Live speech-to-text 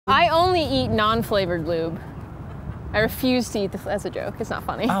I only eat non-flavored lube. I refuse to eat this as a joke. It's not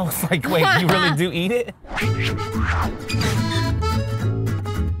funny. I was like, wait, you really do eat it?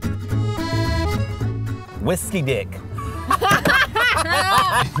 Whiskey dick.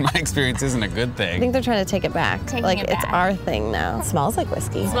 My experience isn't a good thing. I think they're trying to take it back. It's our thing now. It smells like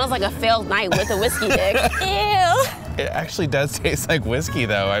whiskey. It smells like a failed night with a whiskey dick. Ew. It actually does taste like whiskey,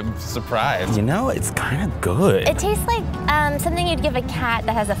 though. I'm surprised. You know, it's kind of good. It tastes like something you'd give a cat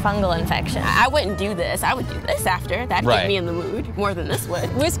that has a fungal infection. I wouldn't do this. I would do this after. That'd get me in the mood more than this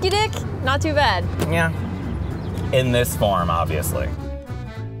would. Whiskey dick, not too bad. Yeah. In this form, obviously.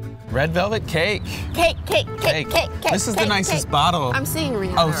 Red velvet cake. Cake. This is the nicest bottle. I'm seeing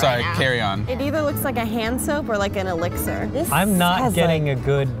Rihanna Oh, sorry, right now. carry on. It either looks like a hand soap or like an elixir. I'm not getting a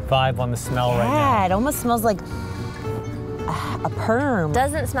good vibe on the smell right now. Yeah, it almost smells like a perm.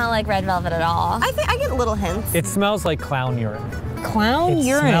 Doesn't smell like red velvet at all. I think I get little hints. It smells like clown urine. Clown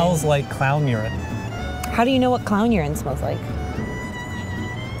urine? It smells like clown urine. How do you know what clown urine smells like?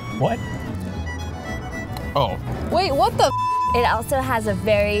 What? Oh. Wait, what the? It also has a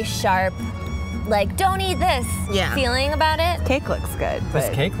very sharp, like, don't eat this feeling about it. Cake looks good.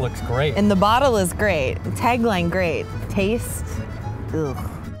 This cake looks great. And the bottle is great. The tagline great. Taste, ugh.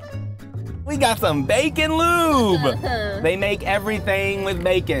 We got some bacon lube. They make everything with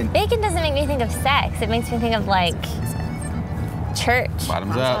bacon. Bacon doesn't make me think of sex. It makes me think of, like, church.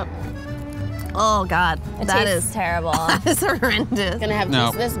 Bottoms up. Oh, God. It that tastes is terrible. That is horrendous. Gonna have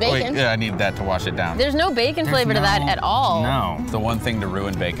No, this bacon. wait, yeah, I need that to wash it down. There's no bacon flavor to that at all. No. The one thing to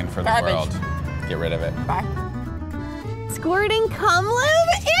ruin bacon for the Garbage. world. Get rid of it. Bye. Squirting cum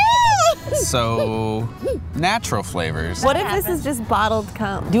lube? Ew! So, natural flavors. What if this is just bottled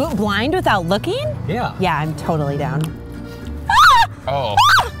cum? Do it blind without looking? Yeah. Yeah, I'm totally down. Oh.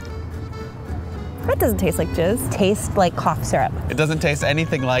 That doesn't taste like jizz. Tastes like cough syrup. It doesn't taste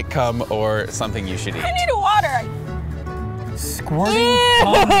anything like cum or something you should eat. I need water. Squirting Ew!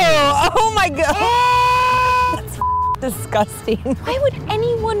 cum. Oh my God. That's disgusting. Why would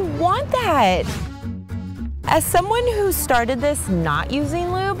anyone want that? As someone who started this not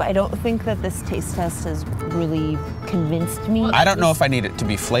using lube, I don't think that this taste test has really convinced me. I don't know if I need it to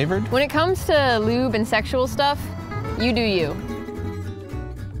be flavored. When it comes to lube and sexual stuff, you do you.